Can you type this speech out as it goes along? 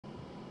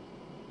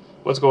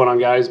What's going on,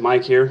 guys?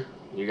 Mike here.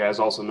 You guys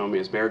also know me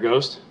as Bear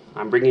Ghost.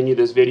 I'm bringing you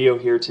this video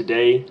here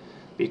today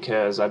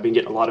because I've been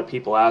getting a lot of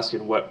people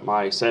asking what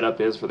my setup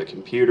is for the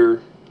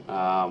computer,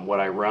 what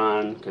I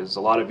run, because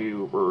a lot of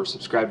you were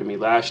subscribed to me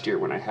last year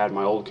when I had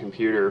my old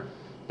computer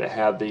that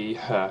had the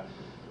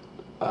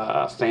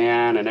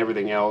fan and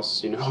everything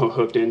else,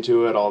 hooked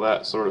into it, all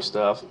that sort of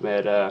stuff.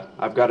 But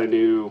I've got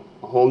a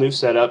whole new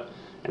setup,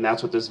 and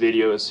that's what this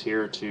video is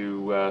here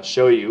to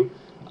show you.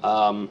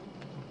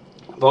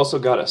 I've also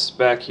got a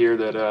spec here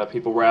that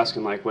people were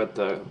asking, like what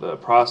the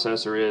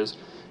processor is.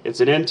 It's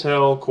an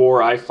Intel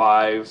Core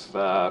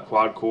i5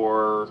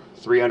 quad-core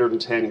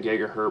 310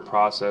 gigahertz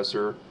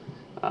processor,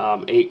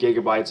 8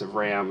 gigabytes of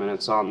RAM, and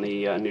it's on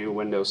the new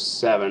Windows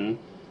 7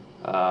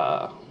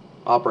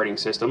 operating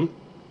system.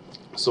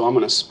 So I'm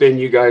going to spin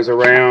you guys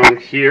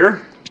around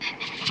here.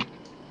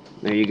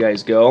 There you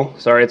guys go.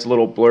 Sorry it's a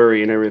little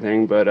blurry and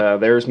everything, but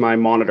there's my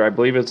monitor. I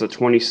believe it's a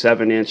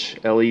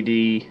 27-inch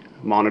LED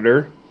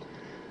monitor.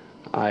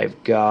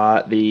 I've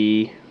got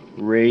the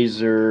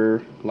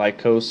Razer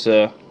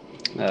Lycosa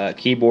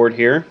keyboard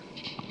here.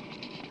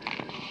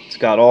 It's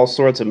got all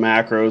sorts of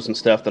macros and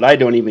stuff that I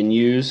don't even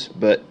use,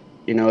 but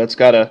it's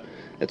got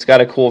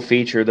a cool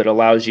feature that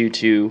allows you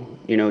to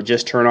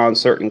just turn on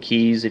certain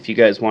keys if you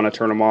guys want to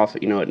turn them off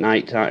at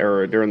night time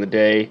or during the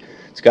day.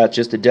 It's got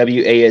just a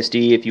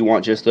WASD if you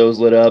want just those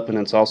lit up, and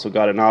it's also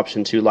got an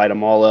option to light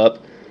them all up.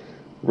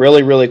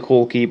 Really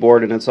cool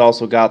keyboard, and it's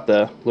also got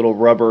the little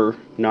rubber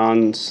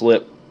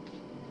non-slip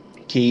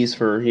keys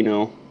for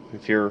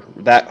if you're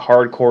that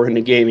hardcore into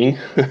gaming.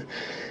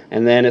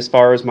 And then as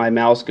far as my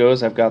mouse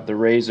goes, I've got the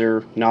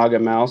Razer Naga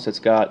mouse. It's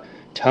got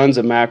tons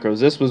of macros.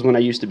 This was when I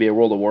used to be a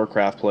World of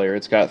Warcraft player.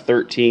 It's got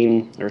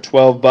 13 or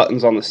 12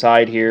 buttons on the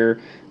side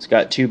here. It's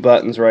got 2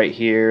 buttons right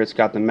here. It's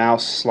got the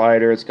mouse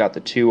slider. It's got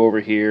the 2 over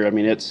here. I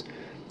mean, it's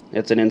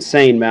an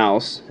insane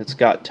mouse. It's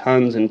got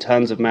tons and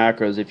tons of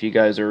macros if you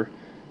guys are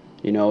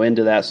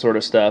into that sort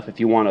of stuff. If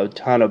you want a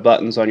ton of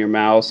buttons on your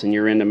mouse and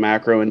you're into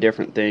macro and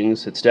different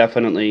things, it's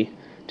definitely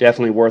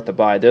worth the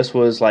buy. This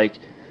was like,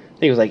 I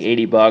think it was like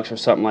 80 bucks or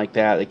something like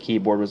that. The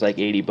keyboard was like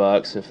 80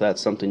 bucks if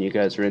that's something you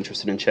guys are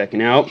interested in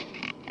checking out.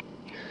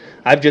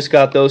 I've just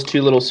got those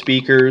 2 little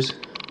speakers,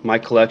 my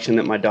collection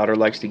that my daughter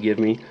likes to give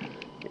me,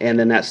 and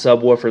then that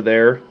subwoofer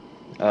there.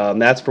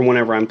 That's for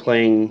whenever I'm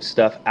playing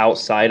stuff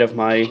outside of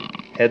my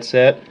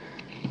headset.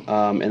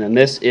 And then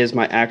this is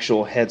my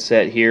actual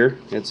headset here.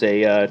 It's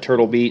a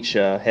Turtle Beach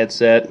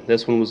headset.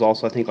 This one was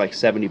also, I think, like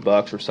 70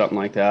 bucks or something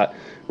like that.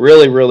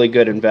 Really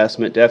good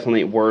investment.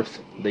 Definitely worth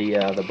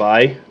the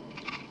buy.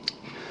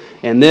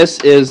 And this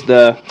is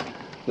the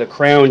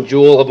crown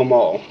jewel of them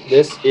all.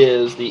 This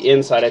is the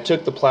inside. I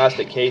took the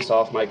plastic case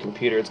off my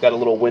computer. It's got a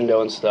little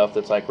window and stuff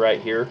that's like right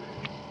here.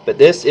 But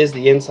this is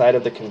the inside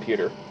of the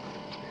computer.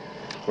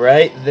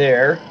 Right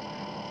there.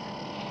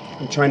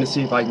 I'm trying to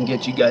see if I can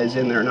get you guys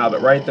in there or not,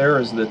 but right there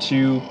is the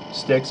 2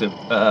 sticks of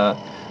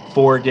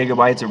 4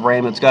 gigabytes of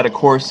RAM. It's got a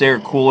Corsair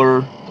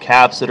cooler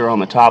caps that are on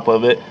the top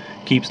of it.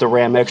 Keeps the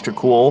RAM extra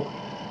cool.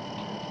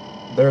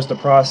 There's the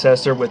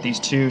processor with these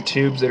 2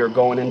 tubes that are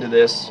going into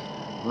this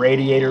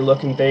radiator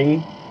looking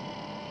thing.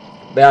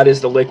 That is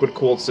the liquid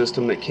cooled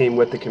system that came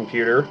with the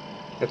computer.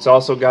 It's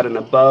also got an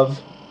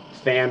above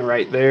fan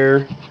right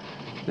there.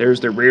 There's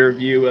the rear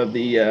view of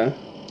the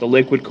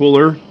liquid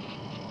cooler.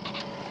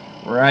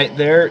 Right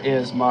there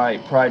is my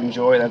pride and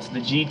joy. That's the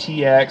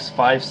GTX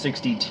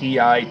 560 Ti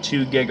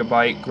 2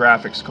 gigabyte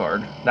graphics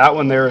card. That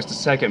one there is the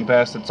second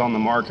best that's on the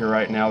market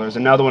right now. There's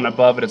another one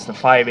above it. It's the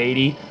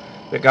 580.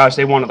 But gosh,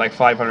 they wanted like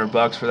 500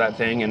 bucks for that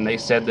thing, and they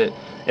said that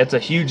it's a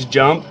huge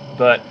jump,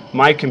 but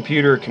my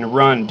computer can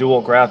run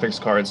dual graphics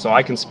cards, so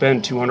I can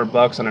spend 200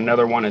 bucks on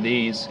another one of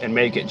these and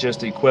make it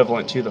just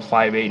equivalent to the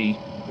 580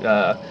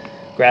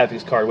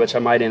 graphics card, which I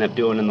might end up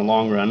doing in the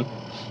long run.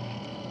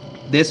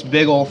 This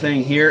big old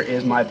thing here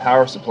is my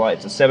power supply.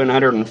 It's a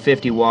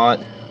 750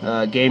 watt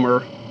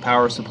gamer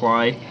power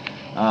supply.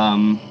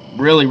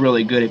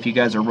 Really good if you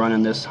guys are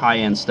running this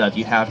high-end stuff.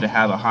 You have to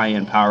have a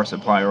high-end power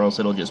supply or else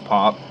it'll just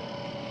pop.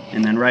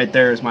 And then right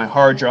there is my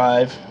hard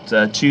drive. It's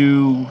a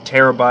 2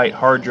 terabyte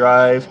hard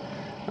drive.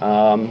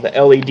 The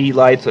LED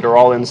lights that are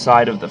all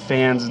inside of the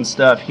fans and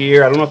stuff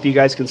here. I don't know if you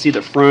guys can see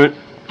the front.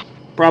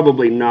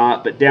 Probably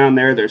not, but down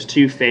there there's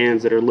 2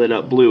 fans that are lit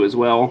up blue as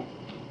well.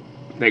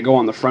 They go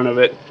on the front of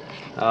it.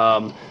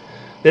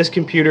 This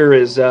computer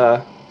is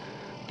has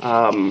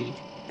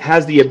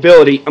the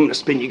ability. I'm going to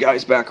spin you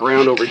guys back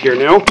around over here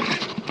now.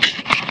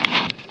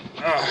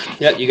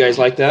 Yeah, you guys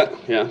like that?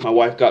 Yeah, my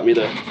wife got me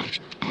the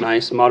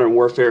nice Modern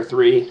Warfare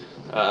 3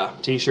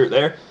 t-shirt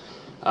there.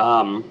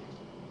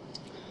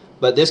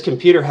 But this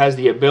computer has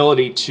the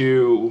ability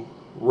to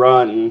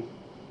run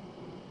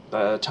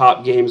the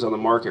top games on the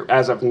market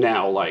as of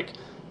now, like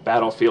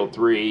Battlefield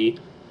 3,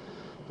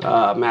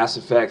 Mass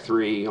Effect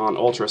 3 on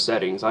ultra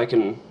settings. I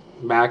can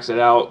max it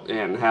out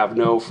and have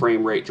no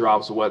frame rate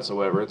drops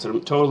whatsoever. It's a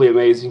totally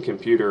amazing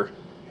computer,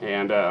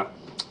 and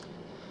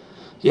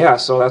yeah,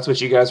 so that's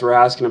what you guys were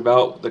asking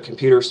about, the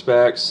computer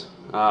specs.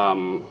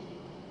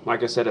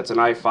 Like I said, it's an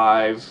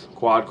i5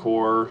 quad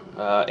core,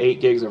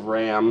 8 gigs of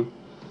RAM,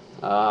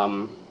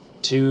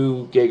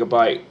 2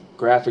 GB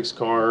graphics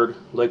card,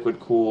 liquid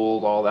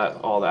cooled,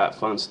 all that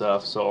fun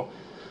stuff. So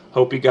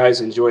hope you guys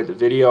enjoyed the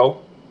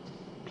video.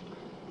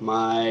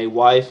 My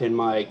wife and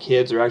my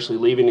kids are actually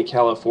leaving to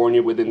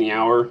California within the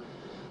hour.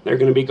 They're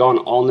going to be gone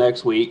all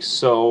next week,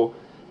 so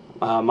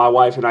my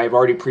wife and I have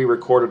already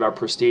pre-recorded our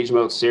Prestige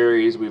Mode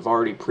series. We've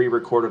already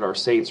pre-recorded our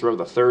Saints Row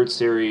the Third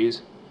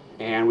series,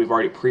 and we've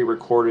already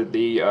pre-recorded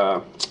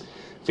the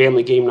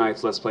Family Game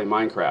Nights Let's Play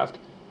Minecraft.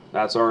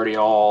 That's already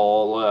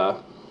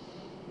all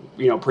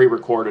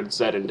pre-recorded,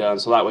 said and done,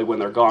 so that way when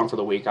they're gone for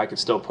the week I can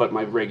still put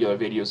my regular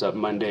videos up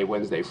Monday,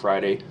 Wednesday,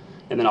 Friday,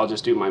 and then I'll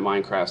just do my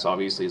Minecrafts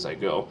obviously as I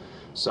go.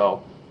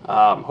 So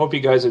hope you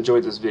guys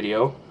enjoyed this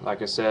video.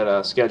 Like I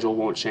said, schedule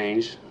won't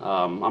change.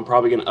 I'm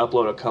probably going to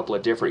upload a couple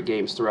of different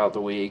games throughout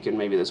the week, and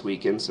maybe this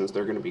weekend since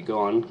they're going to be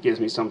gone. Gives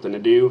me something to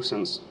do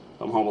since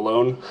I'm home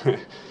alone.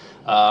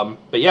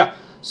 But yeah,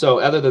 so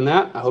other than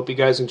that, I hope you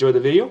guys enjoyed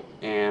the video,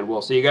 and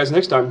we'll see you guys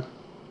next time.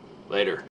 Later.